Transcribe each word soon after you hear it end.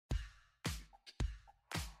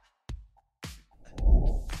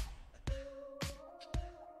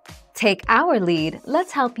Take our lead,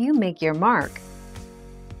 let's help you make your mark.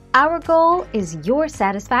 Our goal is your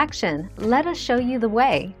satisfaction. Let us show you the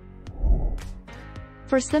way.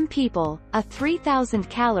 For some people, a 3,000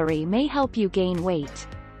 calorie may help you gain weight.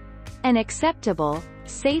 An acceptable,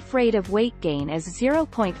 safe rate of weight gain is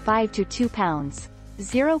 0.5 to 2 pounds,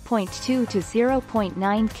 0.2 to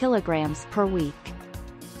 0.9 kilograms per week.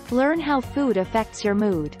 Learn how food affects your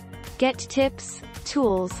mood. Get tips,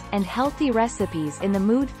 tools, and healthy recipes in the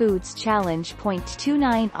Mood Foods Challenge.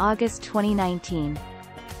 29 August 2019.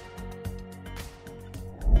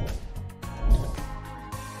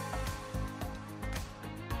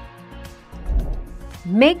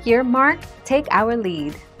 Make your mark, take our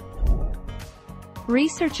lead.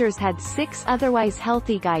 Researchers had 6 otherwise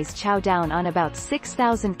healthy guys chow down on about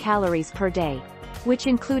 6,000 calories per day, which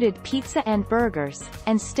included pizza and burgers,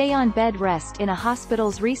 and stay on bed rest in a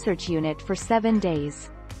hospital's research unit for 7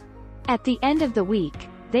 days. At the end of the week,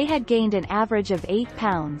 they had gained an average of 8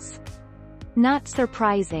 pounds. Not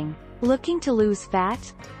surprising. Looking to lose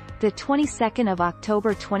fat? The 22nd of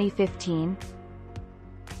October 2015.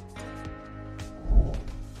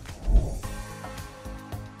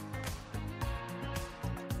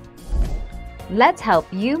 Let's help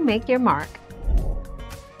you make your mark.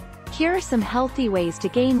 Here are some healthy ways to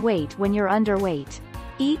gain weight when you're underweight.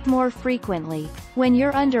 Eat more frequently. When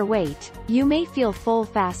you're underweight, you may feel full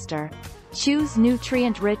faster. Choose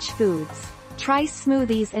nutrient-rich foods. Try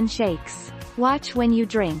smoothies and shakes. Watch when you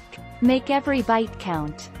drink. Make every bite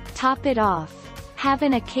count. Top it off. Have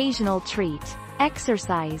an occasional treat.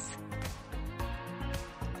 Exercise.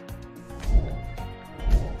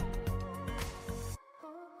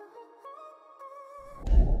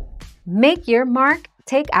 Make your mark,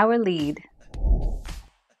 take our lead.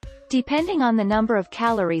 Depending on the number of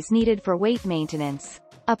calories needed for weight maintenance,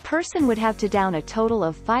 a person would have to down a total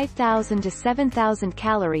of 5,000 to 7,000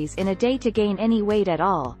 calories in a day to gain any weight at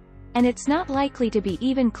all, and it's not likely to be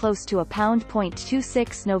even close to a pound.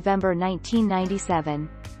 26 November 1997.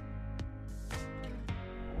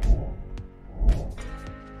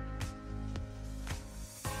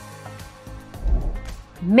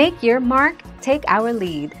 Make your mark, take our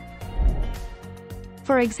lead.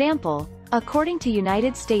 For example, according to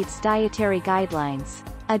United States dietary guidelines,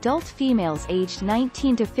 adult females aged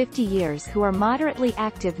 19 to 50 years who are moderately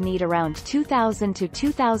active need around 2,000 to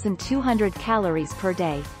 2,200 calories per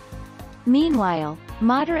day. Meanwhile,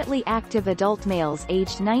 moderately active adult males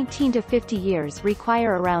aged 19 to 50 years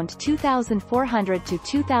require around 2,400 to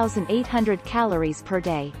 2,800 calories per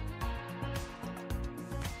day.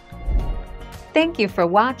 Thank you for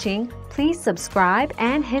watching. Please subscribe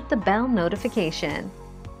and hit the bell notification.